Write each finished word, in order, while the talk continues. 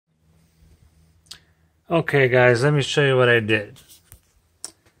Okay guys, let me show you what I did.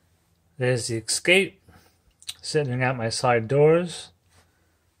 There's the Escape sitting out my side doors.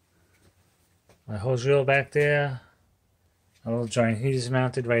 My hose reel back there. A little giant heater's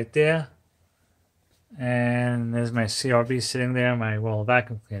mounted right there. And there's my CRB sitting there, my roll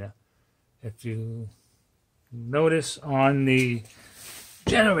vacuum cleaner. If you notice on the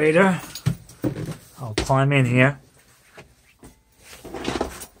generator, I'll climb in here.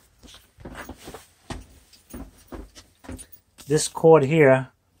 This cord here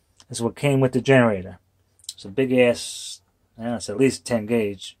is what came with the generator. It's a big ass, it's at least 10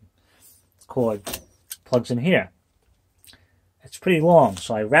 gauge cord. Plugs in here. It's pretty long,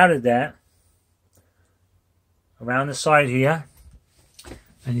 so I routed that around the side here.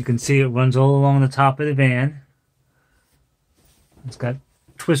 And you can see it runs all along the top of the van. It's got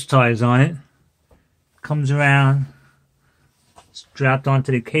twist ties on it. Comes around, strapped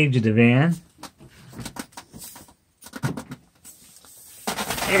onto the cage of the van.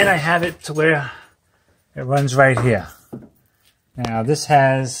 And I have it to where it runs right here. Now this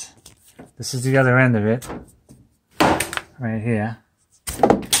is the other end of it, right here.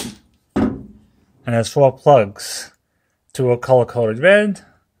 And there's 4 plugs. 2 are color-coded red,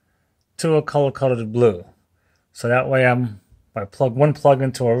 2 are color-coded blue. So that way if I plug one plug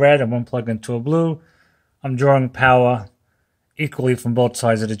into a red and one plug into a blue, I'm drawing power equally from both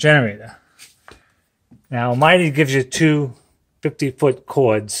sides of the generator. Now Mytee gives you 2 50-foot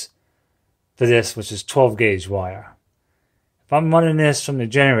cords for this, which is 12 gauge wire. If I'm running this from the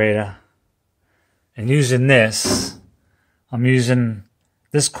generator and using this, I'm using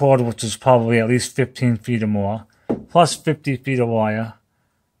this cord, which is probably at least 15 feet or more, plus 50 feet of wire,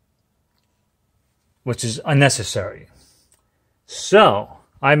 which is unnecessary. So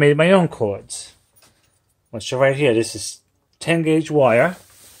I made my own cords, which are right here. This is 10 gauge wire.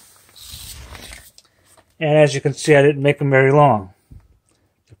 And as you can see, I didn't make them very long.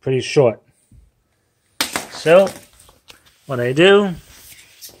 They're pretty short. So, what I do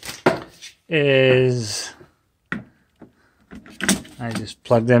is I just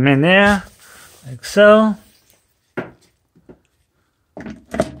plug them in there, like so.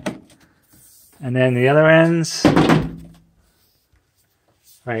 And then the other ends,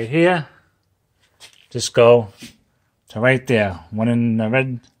 right here, just go to right there. One in the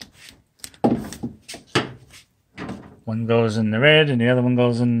red. One goes in the red and the other one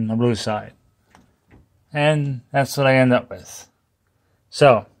goes in the blue side. And that's what I end up with.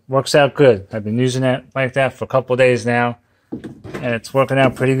 So, works out good. I've been using it like that for a couple of days now, and it's working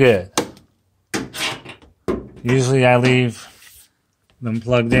out pretty good. Usually I leave them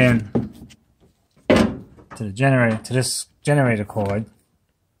plugged in to the generator, to this generator cord,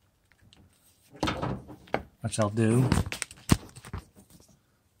 which I'll do.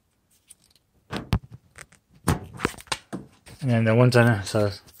 And then the ones on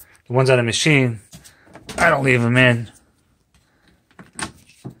the machine, I don't leave them in.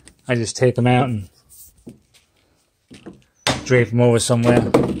 I just take them out and drape them over somewhere.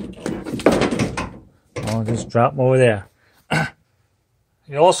 I'll just drop them over there.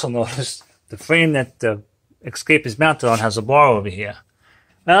 You also notice the frame that the Escape is mounted on has a bar over here.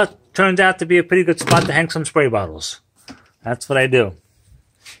 Well, it turned out to be a pretty good spot to hang some spray bottles. That's what I do.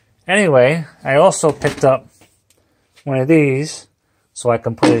 Anyway, I also picked up one of these so I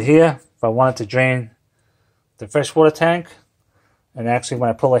can put it here if I wanted to drain the freshwater tank. And actually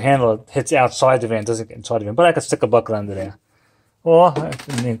when I pull the handle, it hits outside the van, doesn't get inside the van, but I could stick a bucket under there. Or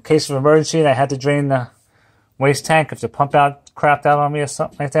in the case of emergency and I had to drain the waste tank, if the pump out crapped out on me or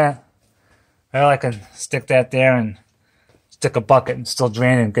something like that, well, I can stick that there and stick a bucket and still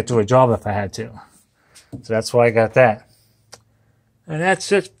drain it and get to a job if I had to. So that's why I got that. And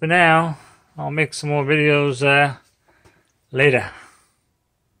that's it for now. I'll make some more videos later.